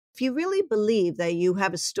if you really believe that you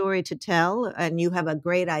have a story to tell and you have a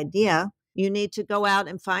great idea, you need to go out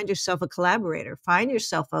and find yourself a collaborator, find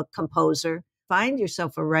yourself a composer, find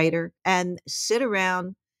yourself a writer, and sit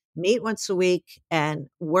around, meet once a week and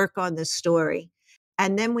work on this story.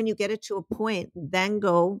 And then when you get it to a point, then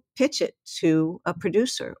go pitch it to a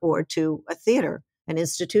producer or to a theater, an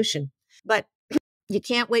institution. But you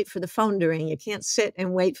can't wait for the phone to ring. You can't sit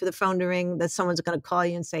and wait for the phone to ring that someone's going to call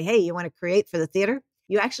you and say, hey, you want to create for the theater?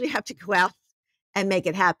 You actually have to go out and make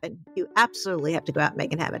it happen. You absolutely have to go out and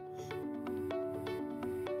make it happen.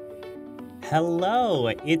 Hello,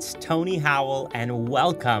 it's Tony Howell, and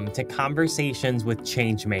welcome to Conversations with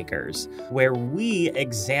Changemakers, where we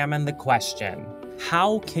examine the question,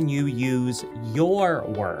 how can you use your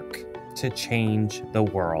work to change the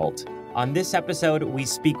world? On this episode, we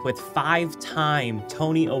speak with five-time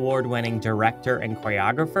Tony Award-winning director and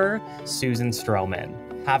choreographer, Susan Stroman.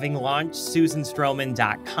 Having launched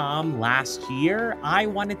SusanStroman.com last year, I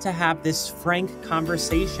wanted to have this frank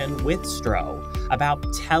conversation with Stro about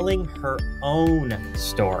telling her own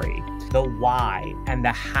story, the why and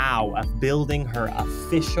the how of building her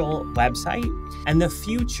official website, and the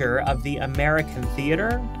future of the American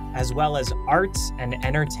theater, as well as arts and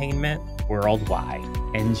entertainment worldwide.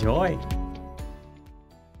 Enjoy.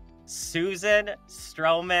 Susan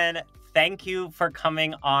Stroman, thank you for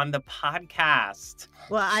coming on the podcast.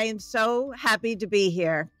 Well, I am so happy to be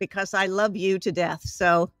here because I love you to death.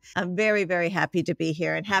 So I'm very, very happy to be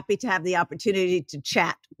here and happy to have the opportunity to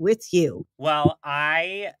chat with you. Well,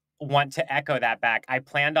 I want to echo that back. I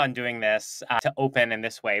planned on doing this to open in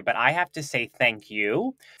this way, but I have to say thank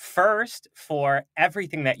you first for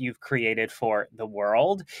everything that you've created for the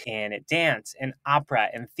world in dance, in opera,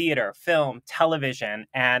 in theater, film, television,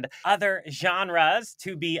 and other genres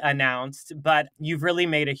to be announced. But you've really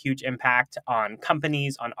made a huge impact on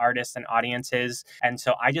companies, on artists and audiences. And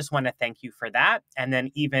so I just want to thank you for that. And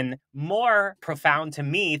then even more profound to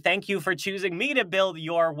me, thank you for choosing me to build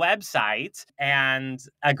your website and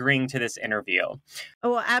agreeing to this interview.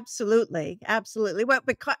 Oh, absolutely. Absolutely. Well,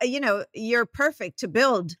 because, you're perfect to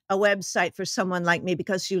build a website for someone like me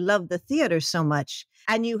because you love the theater so much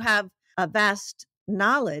and you have a vast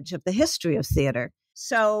knowledge of the history of theater.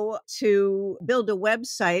 So to build a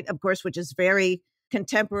website, of course, which is very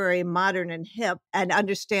contemporary, modern, and hip, and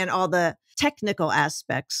understand all the technical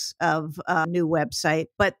aspects of a new website,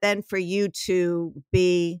 but then for you to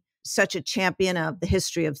be such a champion of the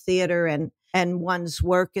history of theater and one's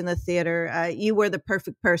work in the theater, you were the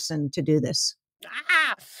perfect person to do this.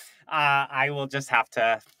 I will just have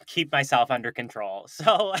to keep myself under control.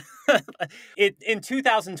 So in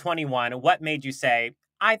 2021, what made you say,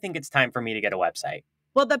 I think it's time for me to get a website?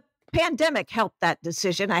 Well, the pandemic helped that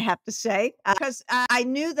decision, I have to say, because I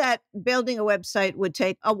knew that building a website would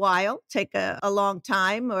take a while, take a long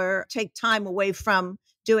time, or take time away from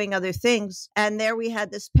doing other things. And there we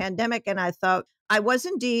had this pandemic, and I thought, I was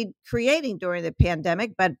indeed creating during the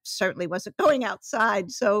pandemic, but certainly wasn't going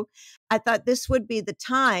outside. So I thought this would be the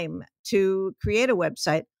time to create a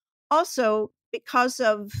website. Also, because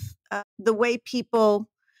of the way people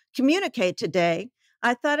communicate today,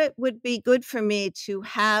 I thought it would be good for me to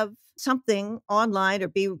have something online or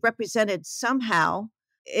be represented somehow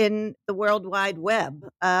in the World Wide Web.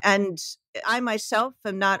 And I myself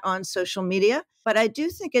am not on social media, but I do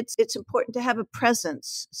think it's important to have a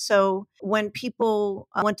presence. So when people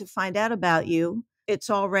want to find out about you, it's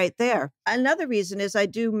all right there. Another reason is I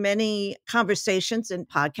do many conversations and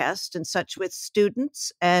podcasts and such with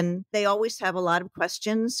students, and they always have a lot of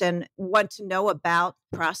questions and want to know about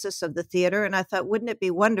the process of the theater. And I thought, wouldn't it be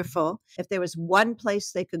wonderful if there was one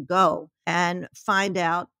place they could go and find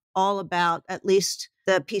out all about at least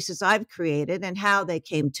the pieces I've created and how they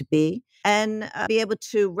came to be, and be able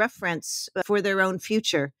to reference for their own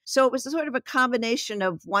future. So it was sort of a combination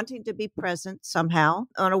of wanting to be present somehow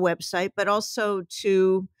on a website, but also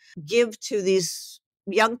to give to these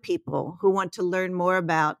young people who want to learn more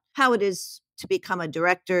about how it is to become a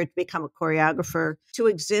director, to become a choreographer, to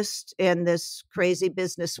exist in this crazy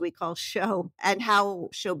business we call show, and how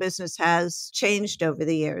show business has changed over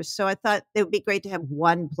the years. So I thought it would be great to have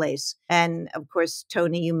one place. And of course,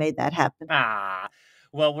 Tony, you made that happen.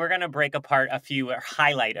 Well, we're going to break apart or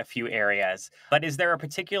highlight a few areas. But is there a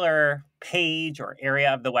particular page or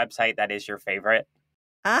area of the website that is your favorite?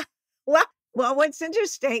 Well, what's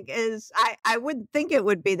interesting is I wouldn't think it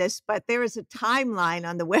would be this, but there is a timeline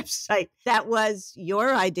on the website that was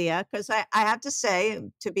your idea. Because I have to say,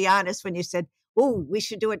 to be honest, when you said, oh, we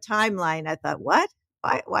should do a timeline, I thought, what?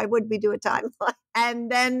 Why would we do a timeline?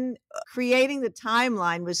 And then creating the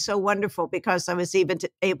timeline was so wonderful because I was even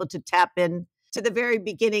able to tap in to the very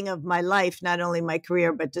beginning of my life, not only my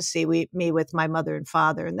career, but to see me with my mother and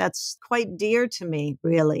father. And that's quite dear to me,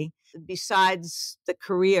 really. Besides the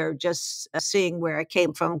career, just seeing where I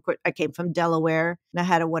came from. I came from Delaware, and I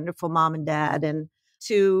had a wonderful mom and dad. And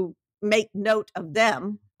to make note of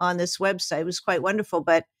them on this website was quite wonderful.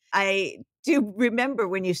 But I do remember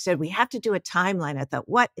when you said we have to do a timeline. I thought,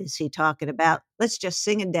 what is he talking about? Let's just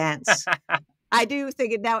sing and dance. I do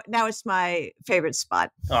think now it's my favorite spot.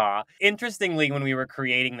 Interestingly, when we were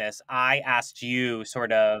creating this, I asked you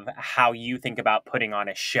sort of how you think about putting on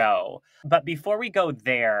a show. But before we go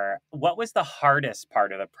there, what was the hardest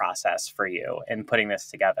part of the process for you in putting this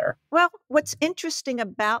together? Well, what's interesting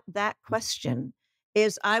about that question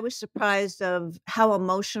is I was surprised of how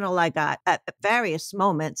emotional I got at various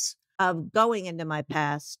moments of going into my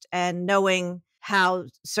past and knowing how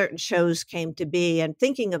certain shows came to be and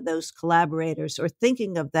thinking of those collaborators or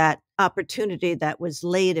thinking of that opportunity that was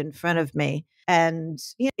laid in front of me. And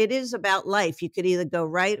it is about life. You could either go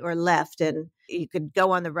right or left, and you could go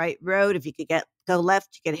on the right road. If you could go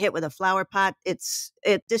left, you get hit with a flower pot. It's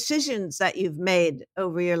decisions that you've made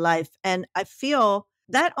over your life. And I feel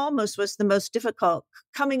that almost was the most difficult,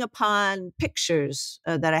 coming upon pictures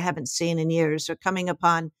that I haven't seen in years, or coming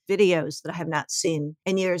upon videos that I have not seen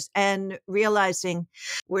in years, and realizing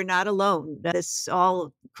we're not alone. This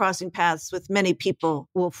all crossing paths with many people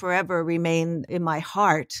will forever remain in my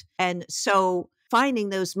heart. And so finding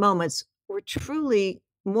those moments were truly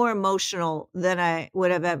more emotional than I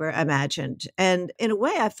would have ever imagined. And in a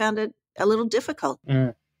way, I found it a little difficult.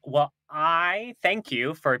 Well, I thank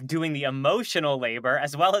you for doing the emotional labor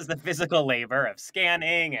as well as the physical labor of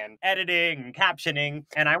scanning and editing and captioning.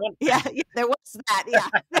 And I want yeah, there was that.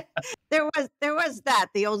 Yeah. there was that,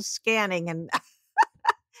 the old scanning, and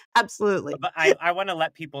absolutely. But I want to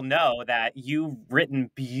let people know that you've written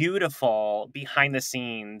beautiful behind the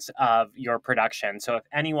scenes of your production. So if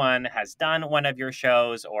anyone has done one of your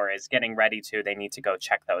shows or is getting ready to, they need to go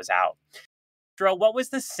check those out. Stro, what was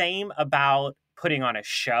the same about putting on a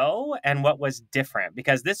show and what was different?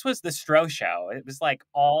 Because this was the Stro show. It was like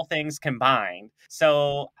all things combined.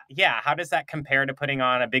 So yeah, how does that compare to putting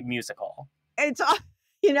on a big musical? It's all,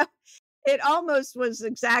 you know, it almost was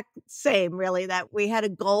exact same, really, that we had a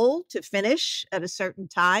goal to finish at a certain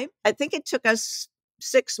time. I think it took us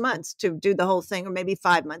 6 months to do the whole thing, or maybe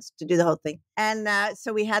 5 months to do the whole thing. And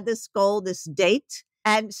so we had this goal, this date.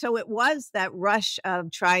 And so it was that rush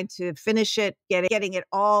of trying to finish it, getting it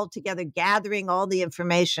all together, gathering all the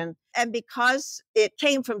information. And because it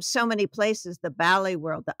came from so many places, the ballet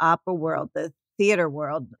world, the opera world, the theater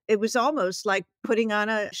world, it was almost like putting on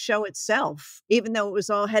a show itself. Even though it was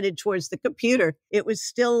all headed towards the computer, it was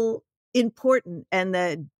still important. And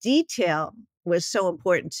the detail was so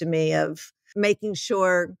important to me, of making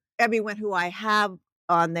sure everyone who I have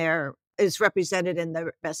on there is represented in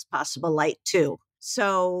the best possible light too.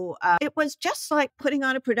 So it was just like putting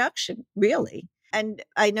on a production, really. And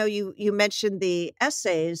I know you mentioned the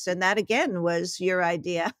essays, and that again was your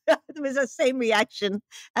idea. It was the same reaction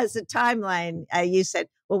as the timeline. You said,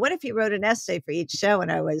 well, what if you wrote an essay for each show?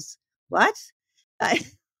 And I was, what?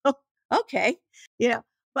 Oh, okay.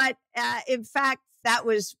 But in fact, that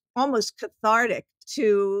was almost cathartic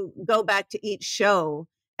to go back to each show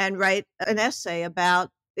and write an essay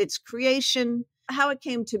about its creation, how it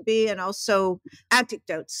came to be, and also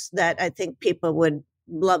anecdotes that I think people would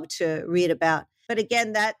love to read about. But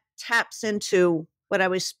again, that taps into what I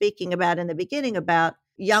was speaking about in the beginning, about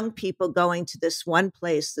young people going to this one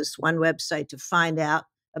place, this one website, to find out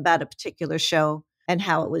about a particular show and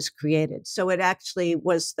how it was created. So it actually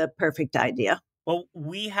was the perfect idea. Well,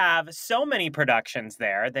 we have so many productions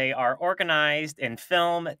there. They are organized in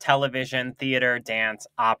film, television, theater, dance,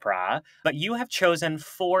 opera. But you have chosen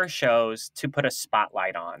 4 shows to put a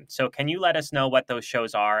spotlight on. So can you let us know what those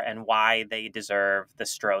shows are and why they deserve the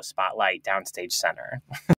Stro Spotlight Downstage Center?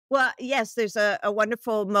 Well, yes, there's a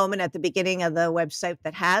wonderful moment at the beginning of the website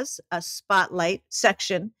that has a spotlight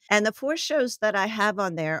section. And the 4 shows that I have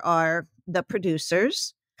on there are The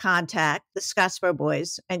Producers, Contact, The Scottsboro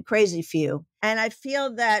Boys, and Crazy Few. And I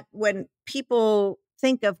feel that when people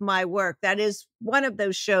think of my work, that is one of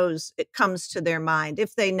those shows, it comes to their mind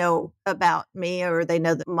if they know about me or they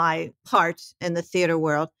know that my part in the theater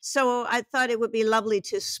world. So I thought it would be lovely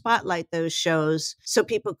to spotlight those shows so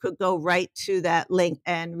people could go right to that link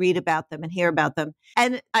and read about them and hear about them.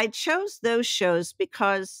 And I chose those shows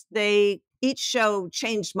because each show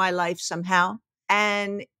changed my life somehow.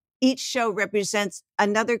 And each show represents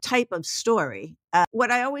another type of story.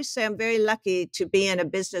 What I always say, I'm very lucky to be in a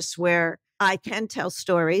business where I can tell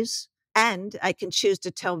stories. And I can choose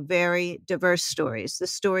to tell very diverse stories. The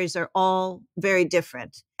stories are all very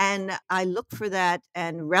different. And I look for that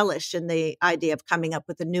and relish in the idea of coming up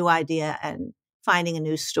with a new idea and finding a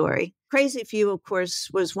new story. Crazy for You, of course,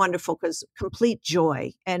 was wonderful because complete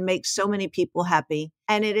joy and makes so many people happy.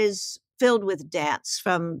 And it is filled with dance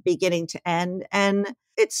from beginning to end. And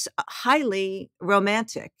it's highly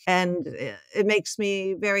romantic and it makes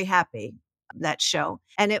me very happy, that show.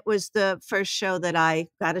 And it was the first show that I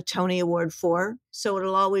got a Tony Award for. So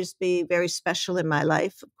it'll always be very special in my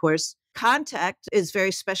life, of course. Contact is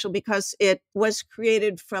very special because it was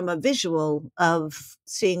created from a visual of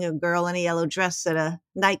seeing a girl in a yellow dress at a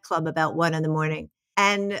nightclub about 1 a.m.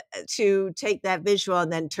 And to take that visual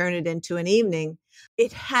and then turn it into an evening,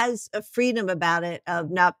 it has a freedom about it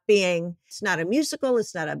of not being, it's not a musical,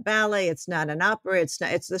 it's not a ballet, it's not an opera, it's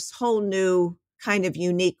this whole new kind of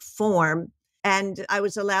unique form. And I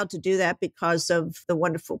was allowed to do that because of the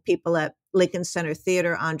wonderful people at Lincoln Center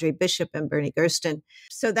Theater, Andre Bishop and Bernie Gersten.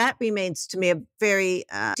 So that remains to me a very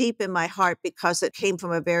deep in my heart because it came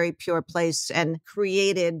from a very pure place and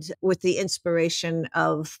created with the inspiration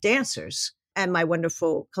of dancers and my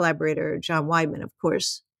wonderful collaborator, John Weidman, of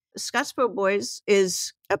course. Scottsboro Boys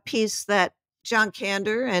is a piece that John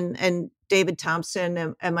Kander and David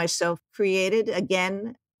Thompson and myself created.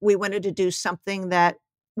 Again, we wanted to do something that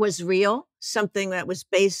was real, something that was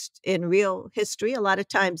based in real history. A lot of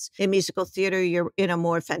times in musical theater, you're in a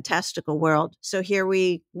more fantastical world. So here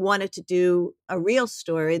we wanted to do a real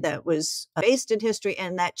story that was based in history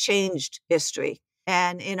and that changed history.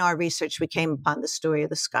 And in our research, we came upon the story of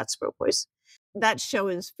the Scottsboro Boys. That show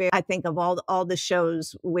is very, I think of all the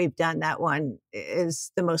shows we've done, that one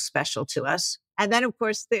is the most special to us. And then, of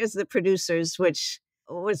course, there's the producers, which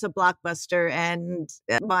was a blockbuster, and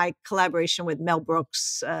my collaboration with Mel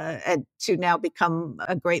Brooks and to now become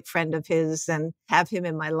a great friend of his and have him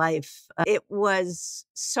in my life. It was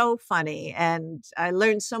so funny. And I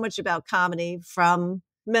learned so much about comedy from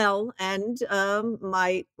Mel and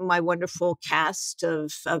my wonderful cast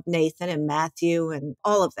of Nathan and Matthew and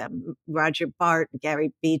all of them, Roger Bart,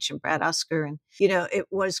 Gary Beach and Brad Oscar. And, it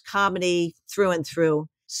was comedy through and through.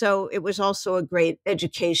 So it was also a great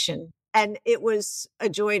education. And it was a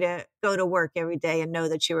joy to go to work every day and know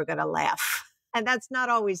that you were going to laugh. And that's not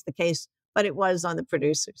always the case, but it was on the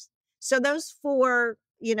producers. So those four,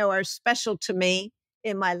 are special to me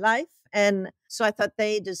in my life. And so I thought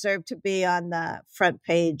they deserved to be on the front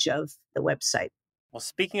page of the website. Well,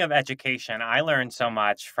 speaking of education, I learned so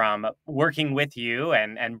much from working with you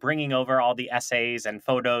and bringing over all the essays and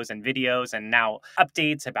photos and videos and now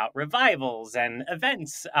updates about revivals and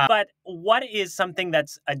events. But what is something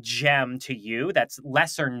that's a gem to you that's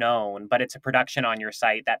lesser known, but it's a production on your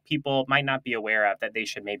site that people might not be aware of that they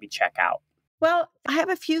should maybe check out? Well, I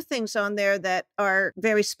have a few things on there that are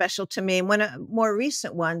very special to me. One of the more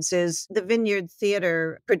recent ones is the Vineyard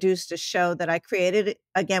Theater produced a show that I created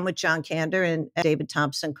again with John Kander and David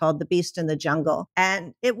Thompson called The Beast in the Jungle.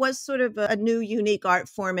 And it was sort of a new, unique art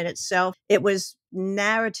form in itself. It was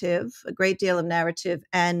narrative, a great deal of narrative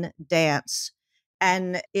and dance.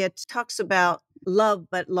 And it talks about love,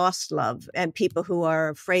 but lost love, and people who are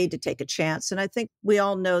afraid to take a chance. And I think we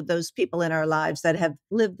all know those people in our lives that have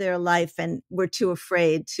lived their life and were too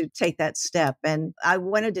afraid to take that step. And I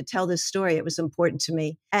wanted to tell this story. It was important to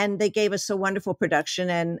me. And they gave us a wonderful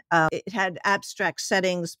production. And it had abstract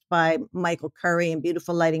settings by Michael Curry and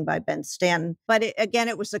beautiful lighting by Ben Stanton. But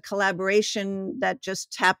it was a collaboration that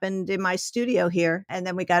just happened in my studio here. And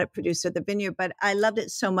then we got it produced at the Vineyard. But I loved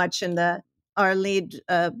it so much. And our lead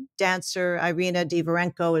dancer, Irina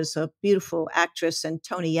Divarenko, is a beautiful actress, and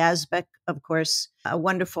Tony Yazbek, of course, a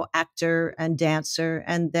wonderful actor and dancer.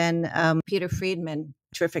 And then Peter Friedman,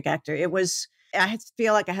 terrific actor. I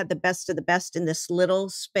feel like I had the best of the best in this little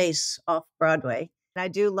space off Broadway. And I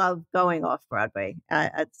do love going off Broadway.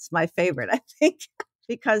 It's my favorite, I think,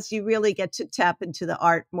 because you really get to tap into the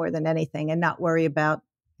art more than anything and not worry about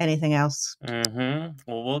anything else. Well,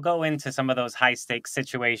 we'll go into some of those high stakes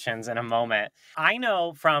situations in a moment. I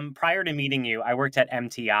know from prior to meeting you, I worked at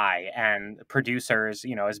MTI and producers,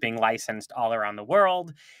 is being licensed all around the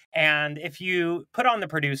world. And if you put on the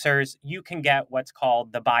producers, you can get what's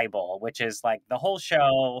called the Bible, which is like the whole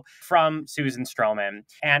show from Susan Stroman.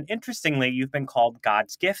 And interestingly, you've been called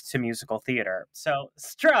God's gift to musical theater. So,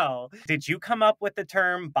 Stro, did you come up with the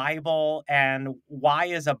term Bible, and why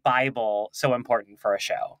is a Bible so important for a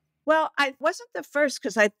show? Well, I wasn't the first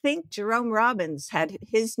because I think Jerome Robbins had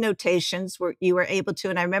his notations where you were able to.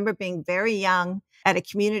 And I remember being very young at a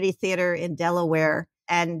community theater in Delaware,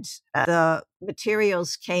 and the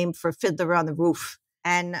materials came for Fiddler on the Roof.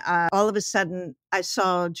 And all of a sudden, I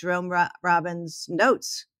saw Jerome Robbins'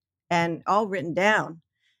 notes. and all written down.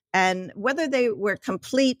 And whether they were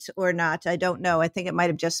complete or not, I don't know. I think it might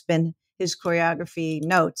have just been his choreography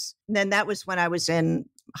notes. And then that was when I was in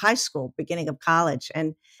high school, beginning of college.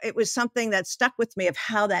 And it was something that stuck with me of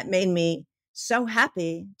how that made me so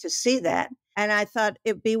happy to see that. And I thought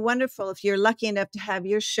it'd be wonderful if you're lucky enough to have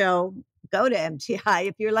your show go to MTI,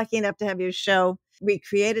 if you're lucky enough to have your show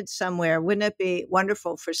recreated somewhere, wouldn't it be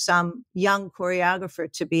wonderful for some young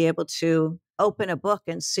choreographer to be able to open a book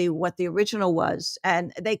and see what the original was?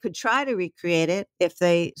 And they could try to recreate it if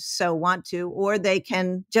they so want to, or they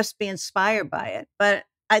can just be inspired by it. But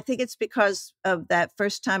I think it's because of that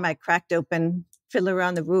first time I cracked open Fiddler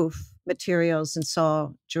on the Roof materials and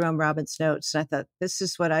saw Jerome Robbins' notes. And I thought, this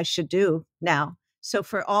is what I should do now. So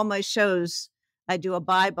for all my shows, I do a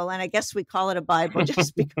Bible, and I guess we call it a Bible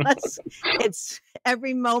just because it's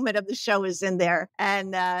every moment of the show is in there.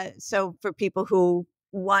 And so for people who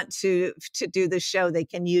want to do the show, they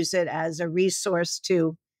can use it as a resource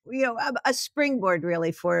to, a springboard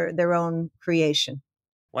really for their own creation.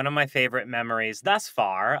 One of my favorite memories thus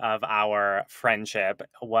far of our friendship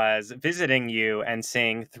was visiting you and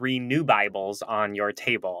seeing 3 new Bibles on your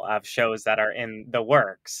table of shows that are in the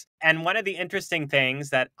works. And one of the interesting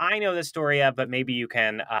things that I know the story of, but maybe you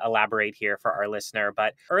can elaborate here for our listener,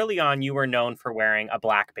 but early on you were known for wearing a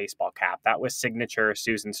black baseball cap. That was signature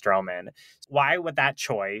Susan Stroman. Why was that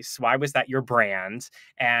choice? Why was that your brand?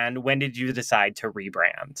 And when did you decide to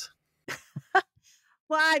rebrand?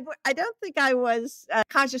 Well, I don't think I was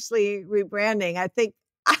consciously rebranding. I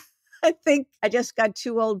think I just got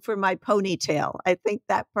too old for my ponytail. I think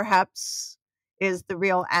that perhaps is the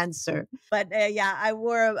real answer. But yeah, I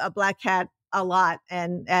wore a black hat a lot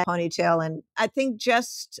and a ponytail. And I think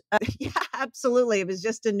just, yeah, absolutely. It was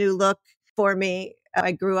just a new look for me.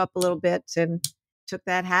 I grew up a little bit and took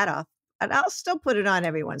that hat off. And I'll still put it on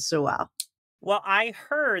every once in a while. Well, I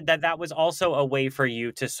heard that that was also a way for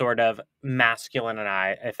you to sort of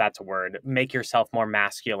masculinize, if that's a word, make yourself more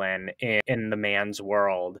masculine in the man's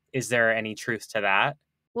world. Is there any truth to that?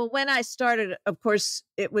 Well, when I started, of course,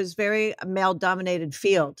 it was very male dominated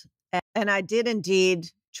field. And I did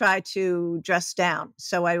indeed try to dress down.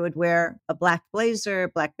 So I would wear a black blazer,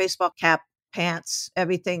 black baseball cap, pants,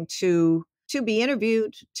 everything to be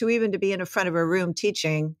interviewed, to even to be in the front of a room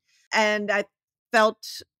teaching. And I felt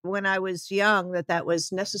when I was young that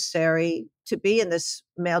was necessary to be in this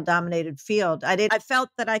male dominated field. I felt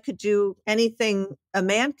that I could do anything a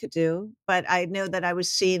man could do, but I know that I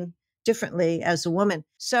was seen differently as a woman.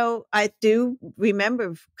 So I do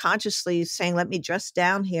remember consciously saying, let me dress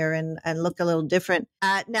down here and look a little different.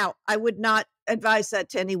 Now, I would not advise that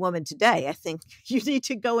to any woman today. I think you need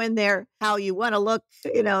to go in there how you want to look,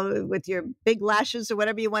 with your big lashes or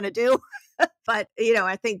whatever you want to do. But,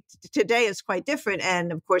 I think today is quite different.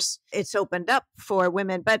 And of course, it's opened up for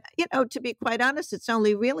women. But, to be quite honest, it's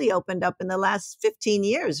only really opened up in the last 15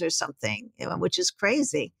 years or something, which is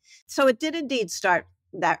crazy. So it did indeed start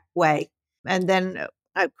that way. And then,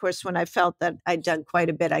 of course, when I felt that I'd done quite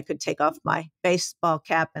a bit, I could take off my baseball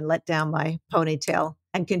cap and let down my ponytail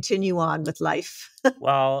and continue on with life.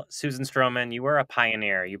 Well, Susan Stroman, you were a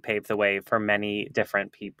pioneer. You paved the way for many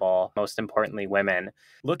different people, most importantly, women.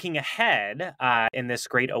 Looking ahead in this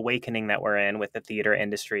great awakening that we're in with the theater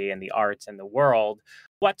industry and the arts and the world,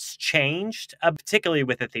 what's changed, particularly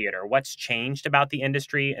with the theater? What's changed about the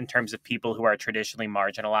industry in terms of people who are traditionally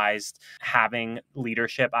marginalized having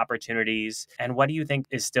leadership opportunities? And what do you think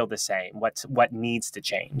is still the same? What needs to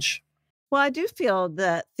change? Well, I do feel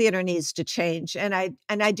the theater needs to change, and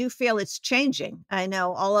I do feel it's changing. I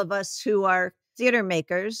know all of us who are theater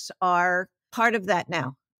makers are part of that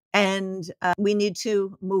now, and we need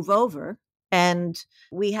to move over. And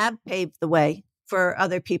we have paved the way for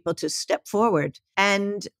other people to step forward.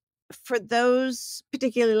 And for those,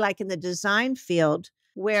 particularly like in the design field,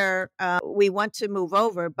 where we want to move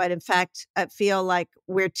over, but in fact, I feel like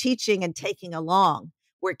we're teaching and taking along,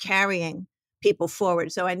 we're carrying people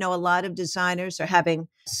forward. So I know a lot of designers are having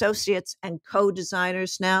associates and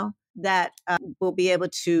co-designers now that will be able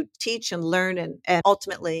to teach and learn and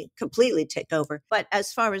ultimately completely take over. But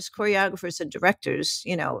as far as choreographers and directors,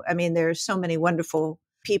 there are so many wonderful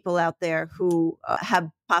people out there who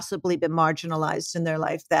have possibly been marginalized in their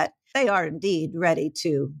life that they are indeed ready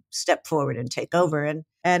to step forward and take over.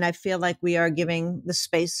 And I feel like we are giving the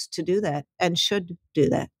space to do that and should do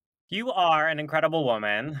that. You are an incredible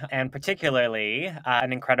woman and particularly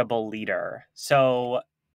an incredible leader. So,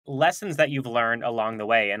 lessons that you've learned along the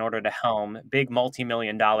way in order to helm big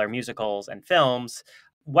multi-million dollar musicals and films,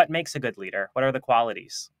 what makes a good leader? What are the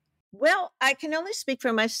qualities? Well, I can only speak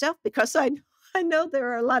for myself because I know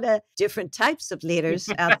there are a lot of different types of leaders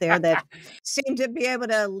out there that seem to be able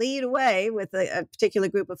to lead away with a particular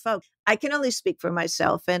group of folks. I can only speak for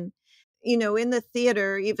myself. And, in the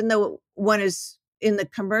theater, even though one is in the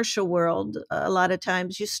commercial world, a lot of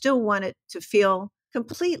times you still want it to feel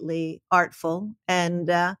completely artful and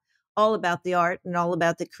all about the art and all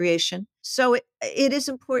about the creation. So it is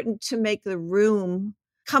important to make the room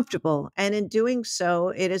comfortable. And in doing so,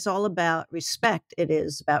 it is all about respect. It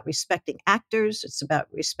is about respecting actors, it's about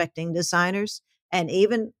respecting designers, and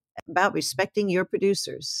even about respecting your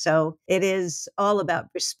producers. So it is all about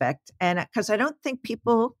respect. And because I don't think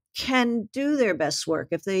people can do their best work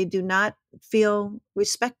if they do not feel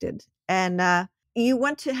respected. And you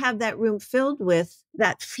want to have that room filled with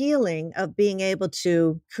that feeling of being able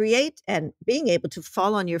to create and being able to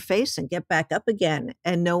fall on your face and get back up again,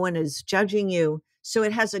 and no one is judging you. So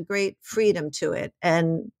it has a great freedom to it.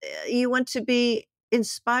 And you want to be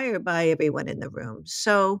inspired by everyone in the room.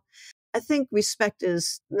 So I think respect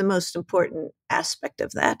is the most important aspect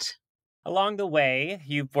of that. Along the way,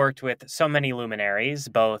 you've worked with so many luminaries,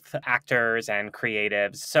 both actors and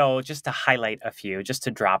creatives. So just to highlight a few, just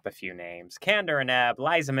to drop a few names: Kander Ebb,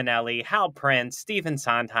 Liza Minnelli, Hal Prince, Stephen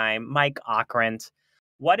Sondheim, Mike Ockrent.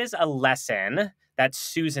 What is a lesson that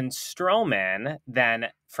Susan Stroman then,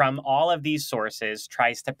 from all of these sources,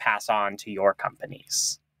 tries to pass on to your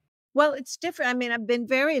companies? Well, it's different. I mean, I've been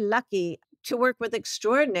very lucky to work with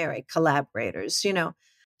extraordinary collaborators.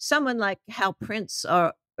 Someone like Hal Prince,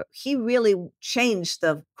 or he really changed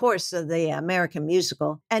the course of the American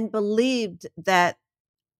musical and believed that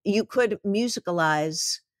you could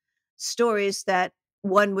musicalize stories that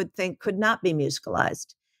one would think could not be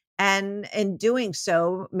musicalized. And in doing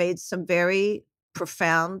so, made some very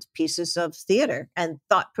profound pieces of theater and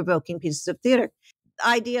thought provoking pieces of theater.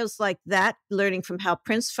 Ideas like that, learning from Hal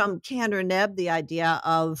Prince, from Kander Ebb, the idea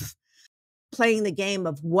of playing the game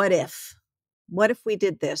of what if? What if we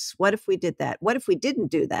did this? What if we did that? What if we didn't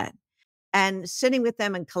do that? And sitting with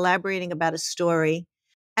them and collaborating about a story.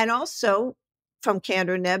 And also from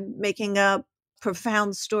Kander Ebb, making a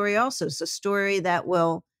profound story also. It's a story that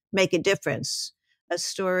will make a difference, a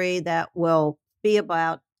story that will be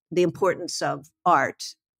about the importance of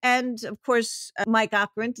art. And of course, Mike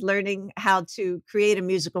Ockrent, learning how to create a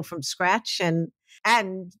musical from scratch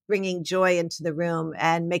and bringing joy into the room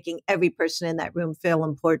and making every person in that room feel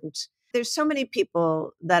important. There's so many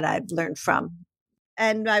people that I've learned from.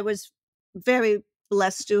 And I was very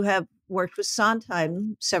blessed to have worked with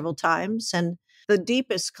Sondheim several times. And the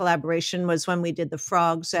deepest collaboration was when we did The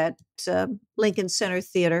Frogs at Lincoln Center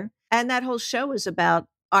Theater. And that whole show was about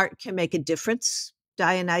art can make a difference.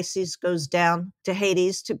 Dionysus goes down to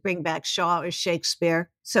Hades to bring back Shaw or Shakespeare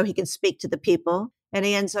so he can speak to the people. And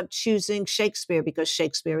he ends up choosing Shakespeare because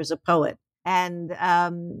Shakespeare is a poet. And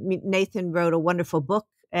Nathan wrote a wonderful book,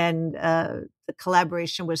 and the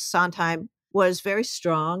collaboration with Sondheim was very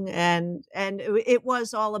strong. And it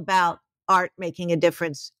was all about art making a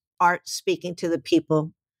difference, art speaking to the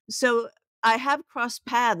people. So I have crossed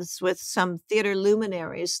paths with some theater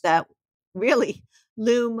luminaries that really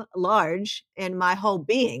loom large in my whole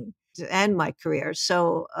being and my career.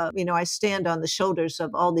 So, I stand on the shoulders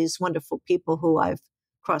of all these wonderful people who I've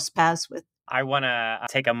crossed paths with. I want to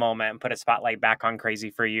take a moment and put a spotlight back on Crazy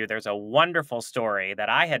for You. There's a wonderful story that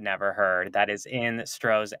I had never heard that is in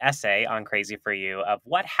Stro's essay on Crazy for You of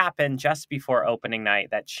what happened just before opening night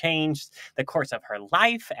that changed the course of her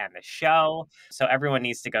life and the show. So everyone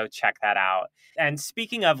needs to go check that out. And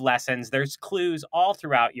speaking of lessons, there's clues all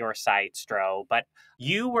throughout your site, Stro, but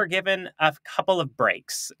you were given a couple of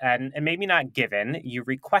breaks, and maybe not given, you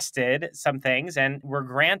requested some things and were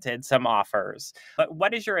granted some offers. But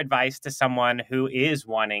what is your advice to someone who is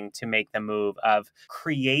wanting to make the move of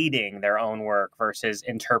creating their own work versus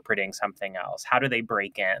interpreting something else? How do they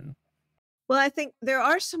break in? Well, I think there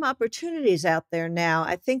are some opportunities out there now.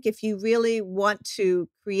 I think if you really want to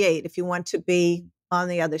create, if you want to be on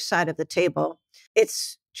the other side of the table,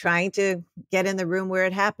 it's trying to get in the room where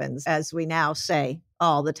it happens, as we now say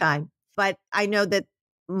all the time. But I know that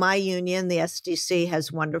my union, the SDC,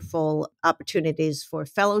 has wonderful opportunities for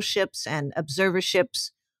fellowships and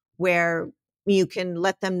observerships where you can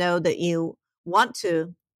let them know that you want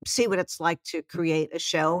to see what it's like to create a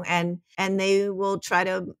show, and they will try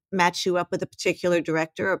to match you up with a particular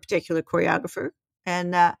director or a particular choreographer.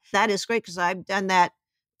 And that is great because I've done that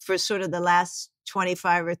for sort of the last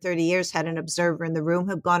 25 or 30 years, had an observer in the room,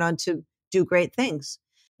 have gone on to do great things.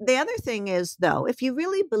 The other thing is, though, if you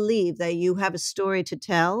really believe that you have a story to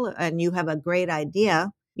tell and you have a great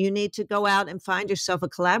idea, you need to go out and find yourself a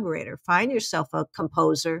collaborator, find yourself a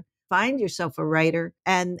composer, find yourself a writer,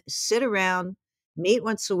 and sit around meet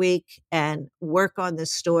once a week and work on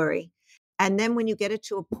this story. And then when you get it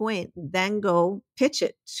to a point, then go pitch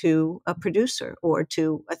it to a producer or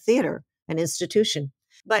to a theater, an institution.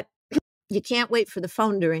 But you can't wait for the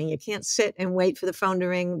phone to ring. You can't sit and wait for the phone to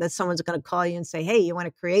ring that someone's going to call you and say, hey, you want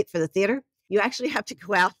to create for the theater? You actually have to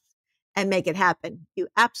go out and make it happen. You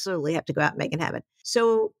absolutely have to go out and make it happen.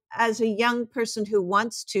 So as a young person who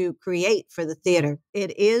wants to create for the theater,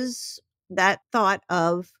 it is that thought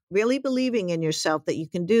of really believing in yourself that you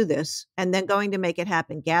can do this and then going to make it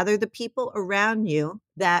happen. Gather the people around you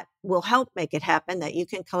that will help make it happen, that you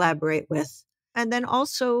can collaborate with. And then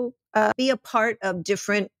also be a part of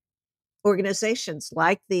different organizations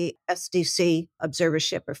like the SDC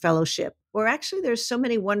Observership or Fellowship, or actually there's so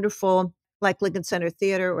many wonderful, like Lincoln Center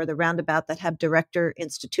Theater or the Roundabout, that have director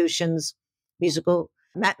institutions, musical,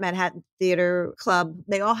 Manhattan Theater Club.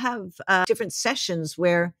 They all have different sessions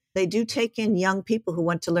where they do take in young people who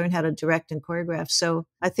want to learn how to direct and choreograph. So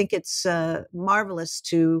I think it's marvelous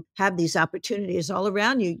to have these opportunities all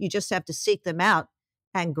around you. You just have to seek them out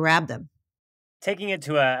and grab them. Taking it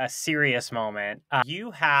to a serious moment, you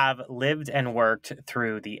have lived and worked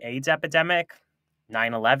through the AIDS epidemic,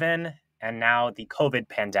 9/11, and now the COVID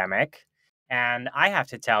pandemic. And I have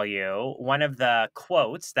to tell you, one of the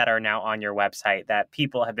quotes that are now on your website that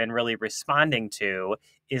people have been really responding to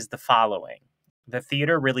is the following: "The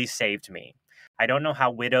theater really saved me. I don't know how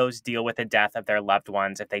widows deal with the death of their loved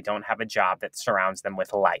ones if they don't have a job that surrounds them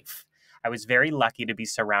with life. I was very lucky to be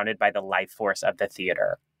surrounded by the life force of the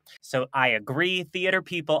theater." So I agree, theater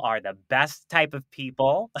people are the best type of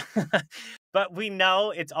people, but we know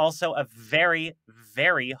it's also a very,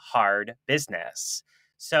 very hard business.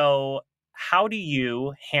 So how do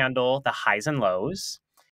you handle the highs and lows?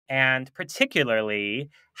 And particularly,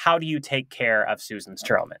 how do you take care of Susan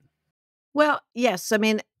Stroman? Well, yes. I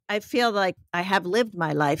mean, I feel like I have lived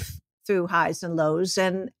my life through highs and lows,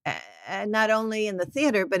 and not only in the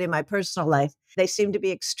theater, but in my personal life. They seem to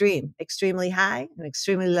be extremely high and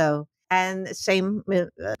extremely low, and same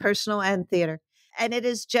personal and theater. And it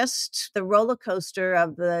is just the roller coaster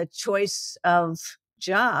of the choice of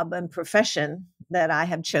job and profession that I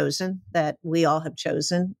have chosen, that we all have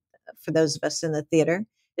chosen for those of us in the theater.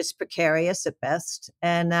 It's precarious at best.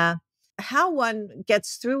 And how one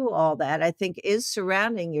gets through all that, I think, is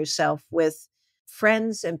surrounding yourself with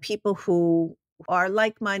friends and people who are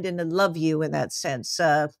like-minded and love you in that sense.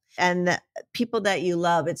 And people that you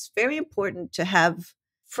love. It's very important to have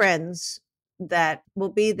friends that will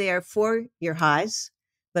be there for your highs,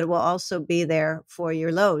 but will also be there for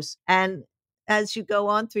your lows. And as you go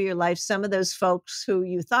on through your life, some of those folks who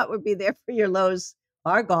you thought would be there for your lows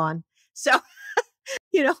are gone. So,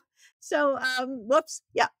 you know, so whoops.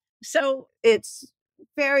 Yeah. So it's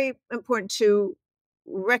very important to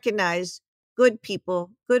recognize good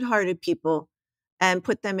people, good-hearted people, and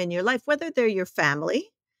put them in your life, whether they're your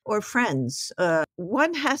family or friends.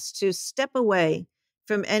 One has to step away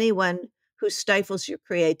from anyone who stifles your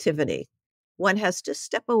creativity. One has to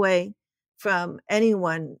step away from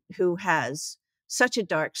anyone who has such a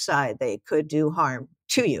dark side they could do harm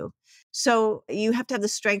to you. So you have to have the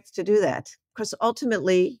strength to do that, because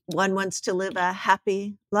ultimately one wants to live a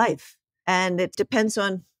happy life. And it depends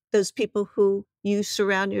on those people who you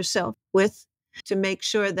surround yourself with to make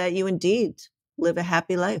sure that you indeed live a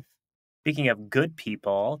happy life. Speaking of good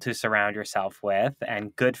people to surround yourself with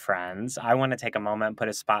and good friends, I want to take a moment and put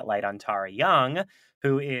a spotlight on Tara Young,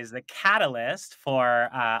 who is the catalyst for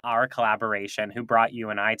our collaboration, who brought you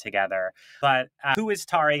and I together. But who is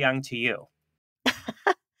Tara Young to you?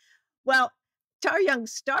 Well, Tara Young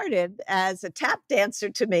started as a tap dancer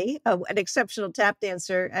to me, an exceptional tap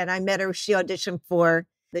dancer. And I met her, she auditioned for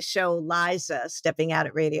the show Liza, Stepping Out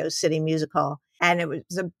at Radio City Music Hall. And it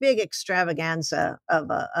was a big extravaganza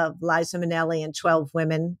of Liza Minnelli and 12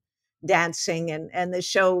 women dancing. And the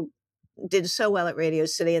show did so well at Radio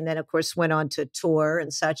City, and then of course went on to tour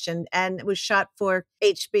and such, and it was shot for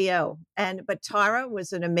HBO. But Tara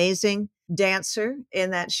was an amazing dancer in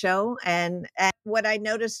that show, and what I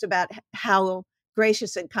noticed about how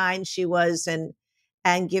gracious and kind she was,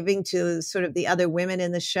 and giving to sort of the other women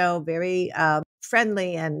in the show, very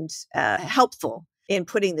friendly and helpful in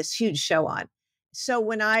putting this huge show on. So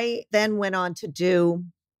when I then went on to do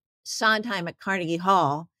Sondheim at Carnegie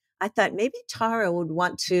Hall, I thought maybe Tara would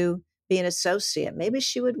want to be an associate. Maybe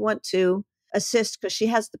she would want to assist because she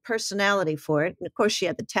has the personality for it. And of course, she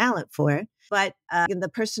had the talent for it. But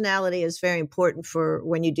the personality is very important for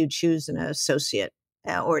when you do choose an associate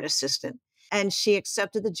or an assistant. And she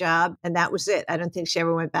accepted the job, and that was it. I don't think she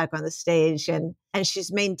ever went back on the stage. And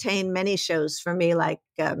she's maintained many shows for me, like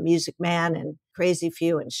Music Man and Crazy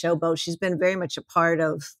Few and Showboat. She's been very much a part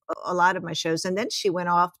of a lot of my shows. And then she went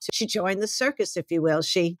off she joined the circus, if you will.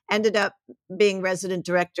 She ended up being resident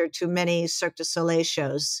director to many Cirque du Soleil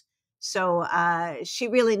shows. So she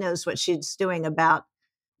really knows what she's doing about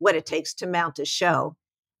what it takes to mount a show.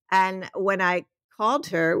 And when I called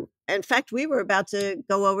her, in fact, we were about to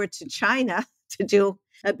go over to China to do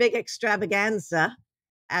a big extravaganza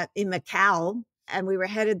in Macau. And we were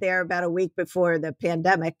headed there about a week before the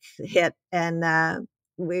pandemic hit. And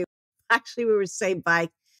we were saved by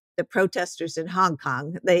the protesters in Hong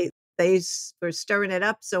Kong. They were stirring it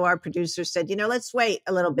up. So our producer said, let's wait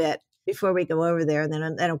a little bit before we go over there.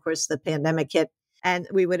 And then of course, the pandemic hit, and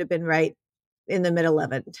we would have been right in the middle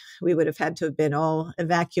of it. We would have had to have been all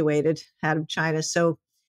evacuated out of China. So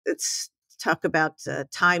let's talk about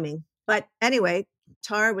timing. But anyway,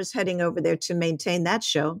 Tara was heading over there to maintain that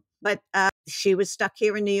show. But she was stuck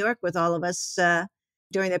here in New York with all of us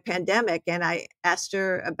during the pandemic. And I asked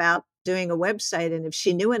her about doing a website. And if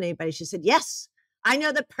she knew anybody, she said, yes, I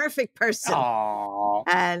know the perfect person. Aww.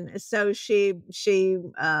 And so she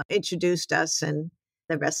introduced us, and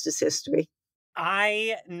the rest is history.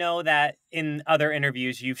 I know that in other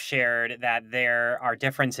interviews you've shared that there are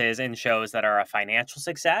differences in shows that are a financial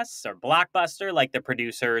success or blockbuster, like The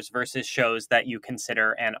Producers, versus shows that you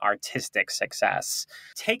consider an artistic success.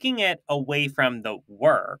 Taking it away from the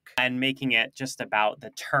work and making it just about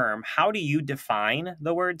the term, how do you define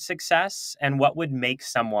the word success, and what would make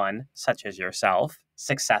someone, such as yourself,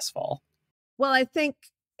 successful? Well, I think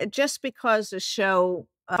just because a show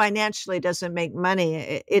financially doesn't make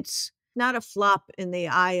money, it's not a flop in the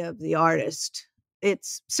eye of the artist.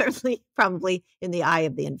 It's certainly probably in the eye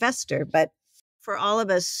of the investor. But for all of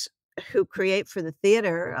us who create for the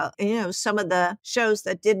theater, some of the shows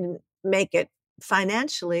that didn't make it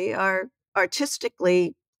financially are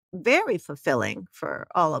artistically very fulfilling for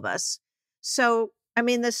all of us. So,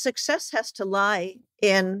 the success has to lie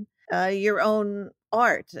in your own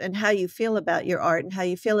art and how you feel about your art and how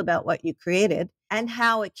you feel about what you created and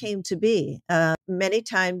how it came to be. Many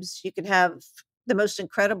times you can have the most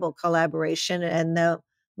incredible collaboration and the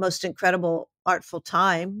most incredible artful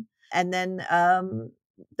time, and then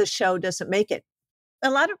the show doesn't make it. A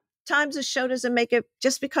lot of times a show doesn't make it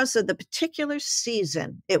just because of the particular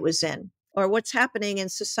season it was in or what's happening in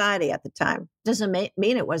society at the time. Doesn't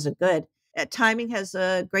mean it wasn't good. Timing has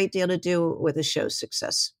a great deal to do with a show's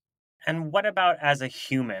success. And what about as a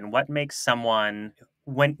human? What makes someone,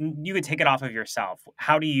 when you could take it off of yourself,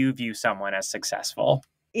 how do you view someone as successful?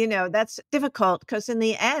 That's difficult because in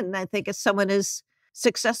the end, I think if someone is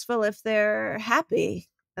successful if they're happy,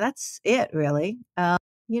 that's it, really. I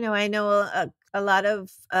know a lot of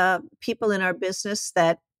people in our business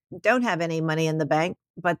that don't have any money in the bank,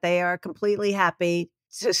 but they are completely happy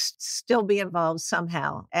to still be involved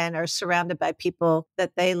somehow and are surrounded by people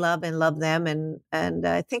that they love and love them. And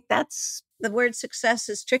I think that's the word success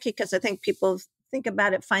is tricky because I think people think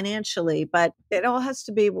about it financially, but it all has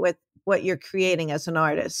to be with what you're creating as an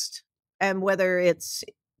artist. And whether it's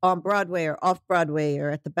on Broadway or off Broadway or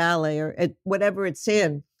at the ballet or whatever it's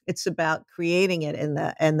in, it's about creating it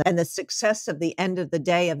and the success of the end of the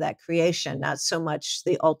day of that creation, not so much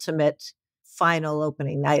the ultimate final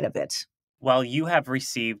opening night of it. Well, you have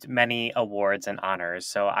received many awards and honors,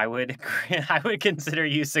 so I would consider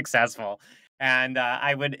you successful. And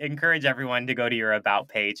I would encourage everyone to go to your About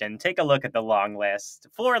page and take a look at the long list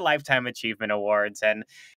for Lifetime Achievement Awards. And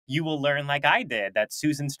you will learn, like I did, that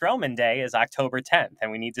Susan Stroman Day is October 10th,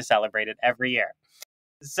 and we need to celebrate it every year.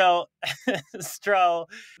 So, Stro,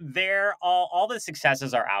 all the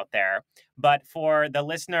successes are out there. But for the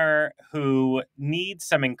listener who needs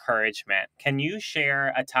some encouragement, can you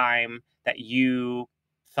share a time that you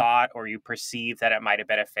thought or you perceived that it might have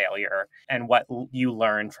been a failure and what you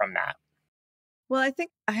learned from that? Well, I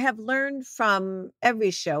think I have learned from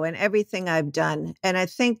every show and everything I've done. And I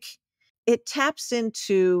think it taps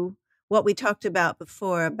into what we talked about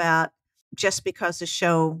before about just because a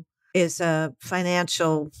show is a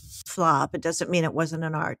financial flop, it doesn't mean it wasn't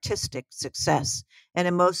an artistic success. And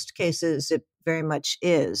in most cases, it very much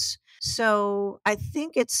is. So I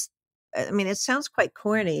think it sounds quite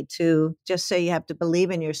corny to just say you have to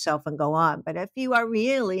believe in yourself and go on. But if you are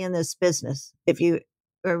really in this business, if you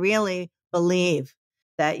really believe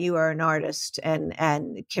that you are an artist and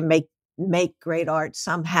can make great art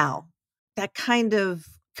somehow, that kind of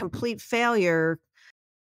complete failure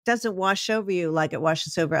doesn't wash over you like it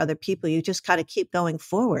washes over other people. You just got to keep going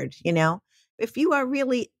forward. If you are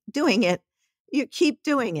really doing it, you keep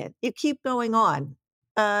doing it. You keep going on.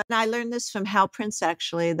 And I learned this from Hal Prince,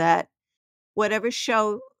 actually, that whatever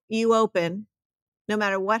show you open, no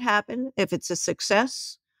matter what happened, if it's a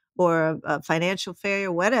success or a financial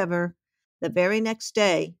failure, whatever, the very next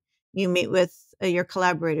day, you meet with your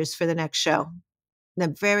collaborators for the next show, the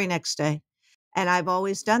very next day. And I've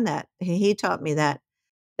always done that. He taught me that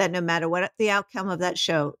no matter what the outcome of that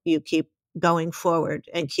show, you keep going forward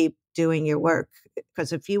and keep doing your work.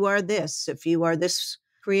 Because if you are this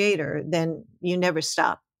creator, then you never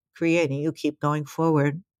stop creating. You keep going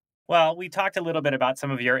forward. Well, we talked a little bit about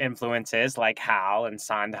some of your influences like Hal and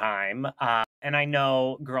Sondheim. And I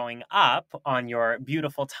know growing up on your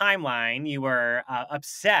beautiful timeline, you were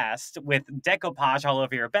obsessed with decoupage all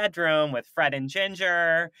over your bedroom with Fred and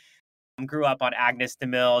Ginger. Grew up on Agnes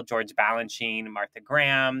DeMille, George Balanchine, Martha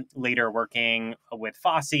Graham, later working with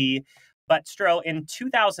Fosse. But Stro, in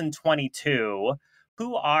 2022,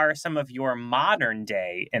 who are some of your modern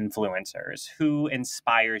day influencers? Who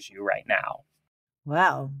inspires you right now?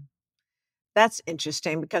 Wow, that's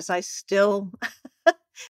interesting because I still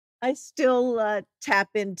tap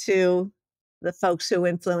into the folks who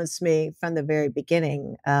influenced me from the very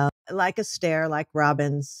beginning, like Astaire, like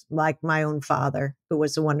Robbins, like my own father, who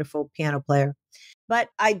was a wonderful piano player. But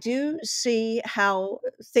I do see how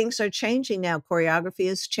things are changing now. Choreography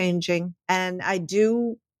is changing. And I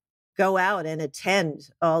do go out and attend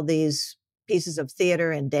all these pieces of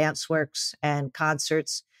theater and dance works and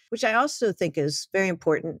concerts, which I also think is very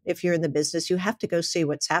important. If you're in the business, you have to go see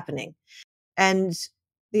what's happening. And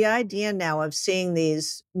the idea now of seeing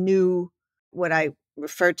these new, what I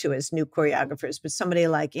refer to as new choreographers, but somebody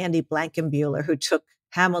like Andy Blankenbuehler, who took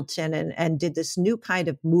Hamilton and did this new kind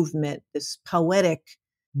of movement, this poetic,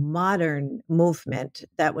 modern movement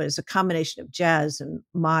that was a combination of jazz and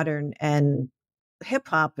modern and hip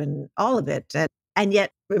hop and all of it, and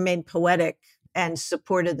yet remained poetic and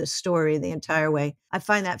supported the story the entire way. I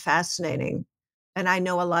find that fascinating. And I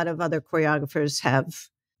know a lot of other choreographers have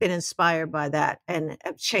been inspired by that and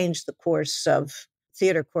have changed the course of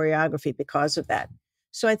theater choreography because of that.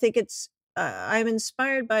 So I think I'm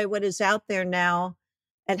inspired by what is out there now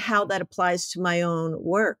and how that applies to my own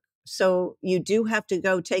work. So you do have to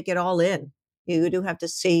go take it all in. You do have to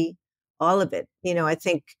see all of it. I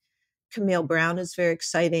think Camille Brown is very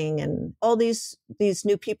exciting, and all these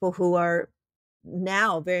new people who are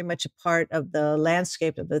now very much a part of the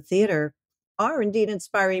landscape of the theater are indeed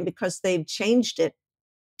inspiring because they've changed it,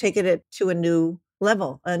 taken it to a new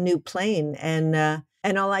level, a new plane, and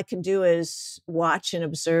all I can do is watch and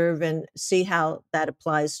observe and see how that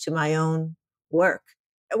applies to my own work,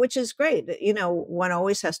 which is great. One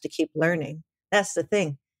always has to keep learning. That's the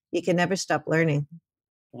thing. You can never stop learning.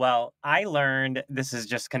 Well, I learned this is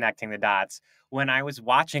just connecting the dots. When I was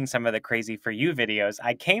watching some of the Crazy for You videos,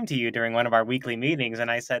 I came to you during one of our weekly meetings and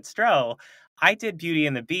I said, Stro, I did Beauty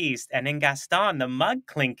and the Beast, and in Gaston, the mug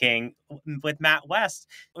clinking with Matt West,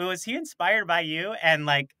 was he inspired by you? And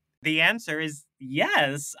the answer is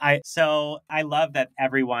yes. I love that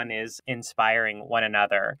everyone is inspiring one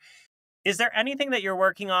another. Is there anything that you're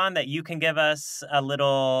working on that you can give us a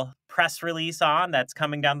little press release on that's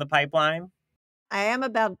coming down the pipeline? I am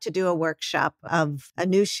about to do a workshop of a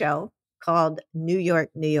new show called New York,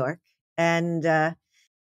 New York. And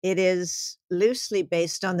it is loosely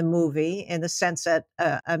based on the movie in the sense that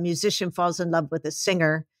a musician falls in love with a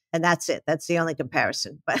singer, and that's it. That's the only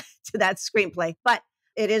comparison but to that screenplay. But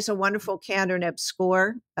it is a wonderful Kander Ebb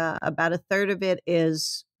score. About a third of it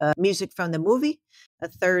is music from the movie. A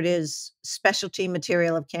third is specialty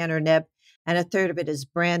material of Kander Ebb. And a third of it is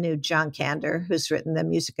brand new John Kander, who's written the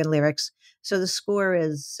music and lyrics. So the score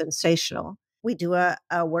is sensational. We do a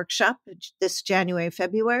workshop this January,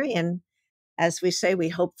 February, and as we say, we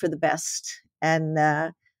hope for the best. And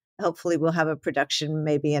hopefully we'll have a production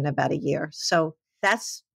maybe in about a year. So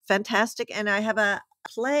that's fantastic. And I have a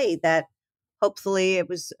play that hopefully it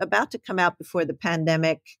was about to come out before the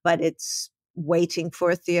pandemic, but it's waiting for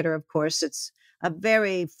a theater, of course. It's a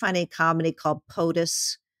very funny comedy called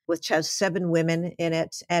POTUS, which has 7 women in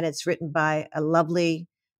it. And it's written by a lovely,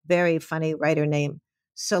 very funny writer named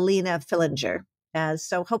Selena Fillinger.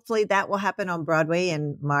 So hopefully that will happen on Broadway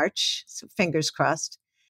in March. So fingers crossed.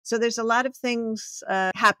 So there's a lot of things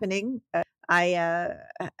happening. I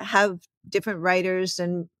have different writers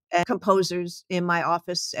and composers in my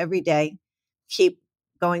office every day, keep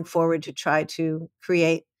going forward to try to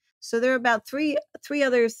create. So there are about three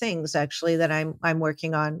other things actually that I'm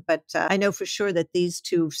working on, but I know for sure that these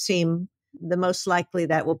two seem the most likely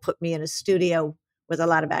that will put me in a studio with a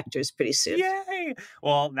lot of actors pretty soon. Yay!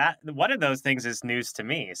 Well, that one of those things is news to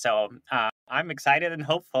me. So I'm excited and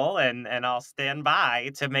hopeful, and I'll stand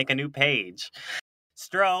by to make a new page.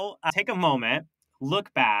 Stro, take a moment.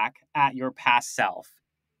 look back at your past self,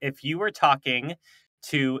 if you were talking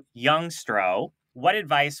to young Stro, what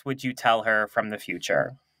advice would you tell her from the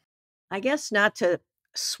future? I guess not to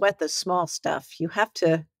sweat the small stuff. You have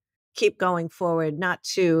to keep going forward, not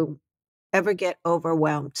to ever get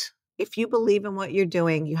overwhelmed. If you believe in what you're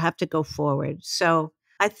doing, you have to go forward. So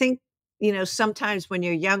I think, sometimes when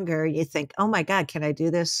you're younger, you think, oh my God, can I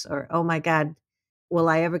do this? Or, oh my God, will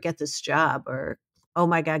I ever get this job? Or, oh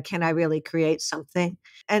my God, can I really create something?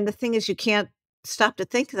 And the thing is, you can't stop to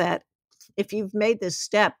think that if you've made this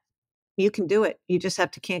step, you can do it. You just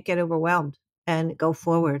can't get overwhelmed and go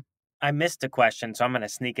forward. I missed a question, so I'm going to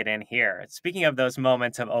sneak it in here. Speaking of those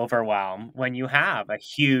moments of overwhelm, when you have a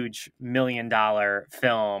huge $1 million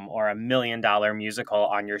film or a $1 million musical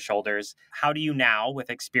on your shoulders, how do you now, with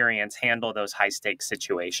experience, handle those high stakes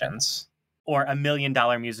situations? Or a $1 million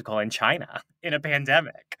musical in China in a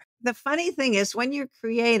pandemic? The funny thing is, when you're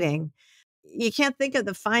creating, you can't think of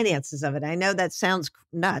the finances of it. I know that sounds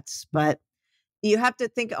nuts, but you have to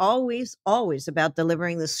think always, always about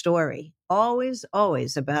delivering the story, always,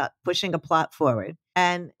 always about pushing a plot forward.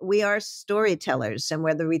 And we are storytellers, and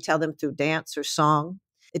whether we tell them through dance or song,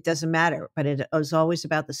 it doesn't matter, but it is always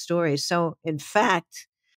about the story. So in fact,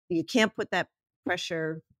 you can't put that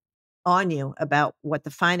pressure on you about what the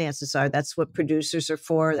finances are. That's what producers are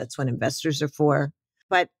for. That's what investors are for.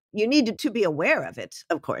 But you need to be aware of it,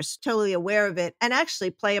 of course, totally aware of it, and actually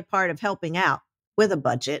play a part of helping out with a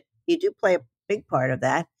budget. You do play a big part of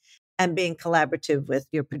that, and being collaborative with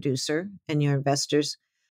your producer and your investors.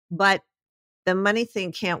 But the money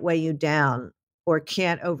thing can't weigh you down or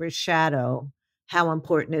can't overshadow how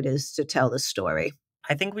important it is to tell the story.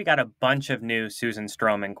 I think we got a bunch of new Susan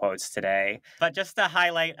Stroman quotes today, but just to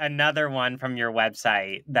highlight another one from your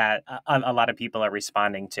website that a lot of people are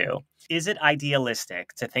responding to. Is it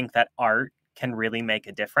idealistic to think that art can really make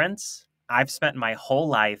a difference? I've spent my whole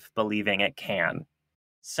life believing it can.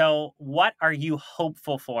 So what are you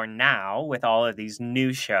hopeful for now with all of these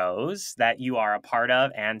new shows that you are a part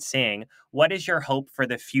of and seeing? What is your hope for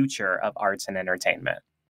the future of arts and entertainment?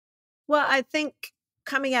 Well, I think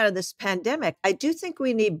coming out of this pandemic, I do think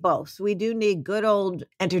we need both. We do need good old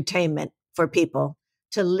entertainment for people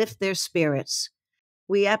to lift their spirits.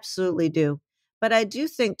 We absolutely do. But I do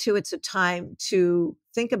think, too, it's a time to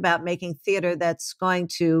think about making theater that's going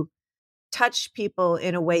to touch people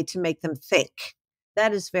in a way to make them think.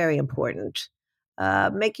 That is very important.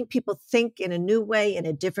 Making people think in a new way, in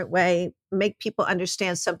a different way, make people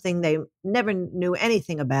understand something they never knew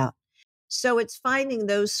anything about. So it's finding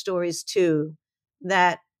those stories, too,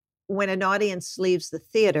 that when an audience leaves the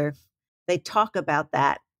theater, they talk about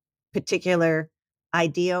that particular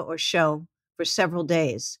idea or show for several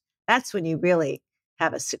days. That's when you really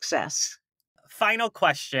have a success. Final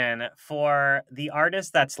question for the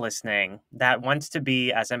artist that's listening that wants to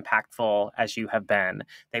be as impactful as you have been.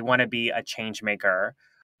 They want to be a change maker.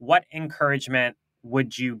 What encouragement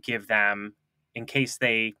would you give them in case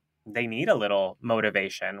they need a little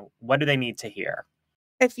motivation? What do they need to hear?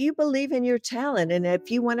 If you believe in your talent and if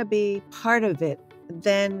you want to be part of it,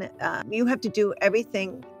 then you have to do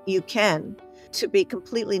everything you can to be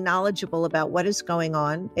completely knowledgeable about what is going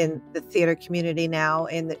on in the theater community now,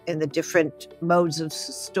 in the different modes of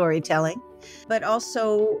storytelling, but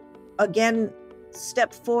also, again,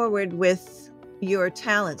 step forward with your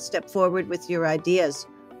talent, step forward with your ideas,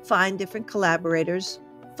 find different collaborators,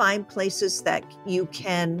 find places that you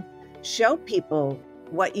can show people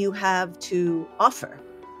what you have to offer.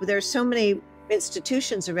 There are so many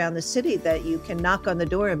institutions around the city that you can knock on the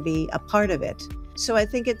door and be a part of it. So I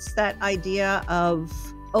think it's that idea of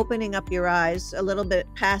opening up your eyes a little bit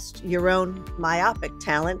past your own myopic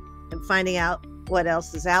talent and finding out what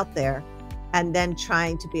else is out there, and then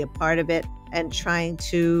trying to be a part of it and trying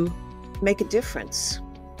to make a difference.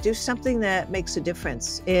 Do something that makes a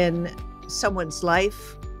difference in someone's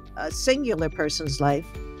life, a singular person's life,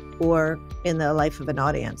 or in the life of an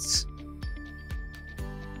audience.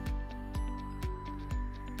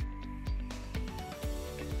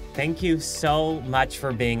 Thank you so much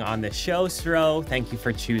for being on the show, Stro. Thank you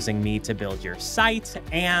for choosing me to build your site.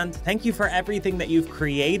 And thank you for everything that you've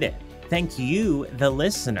created. Thank you, the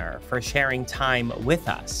listener, for sharing time with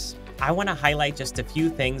us. I want to highlight just a few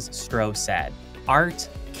things Stro said. Art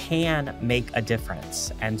can make a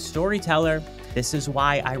difference. And storyteller, this is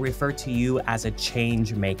why I refer to you as a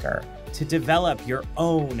change maker. To develop your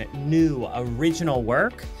own new original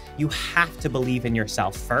work, you have to believe in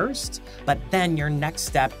yourself first, but then your next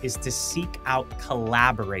step is to seek out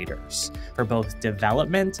collaborators for both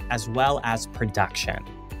development as well as production.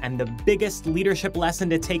 And the biggest leadership lesson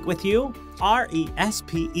to take with you,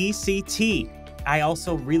 RESPECT. I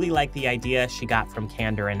also really like the idea she got from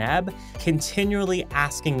Kander and Ebb, continually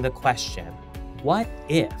asking the question, what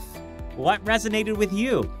if? What resonated with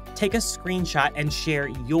you? Take a screenshot and share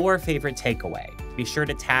your favorite takeaway. Be sure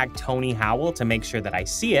to tag Tony Howell to make sure that I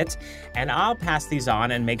see it, and I'll pass these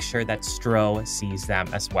on and make sure that Stro sees them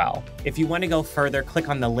as well. If you want to go further, click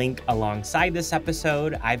on the link alongside this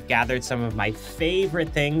episode. I've gathered some of my favorite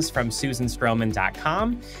things from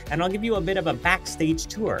SusanStroman.com, and I'll give you a bit of a backstage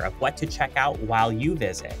tour of what to check out while you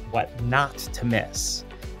visit, what not to miss.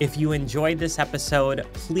 If you enjoyed this episode,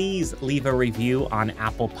 please leave a review on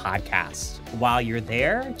Apple Podcasts. While you're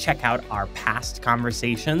there, check out our past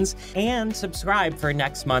conversations and subscribe for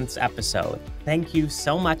next month's episode. Thank you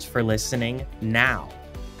so much for listening. Now,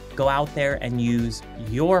 go out there and use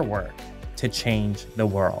your work to change the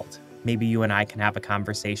world. Maybe you and I can have a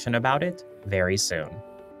conversation about it very soon.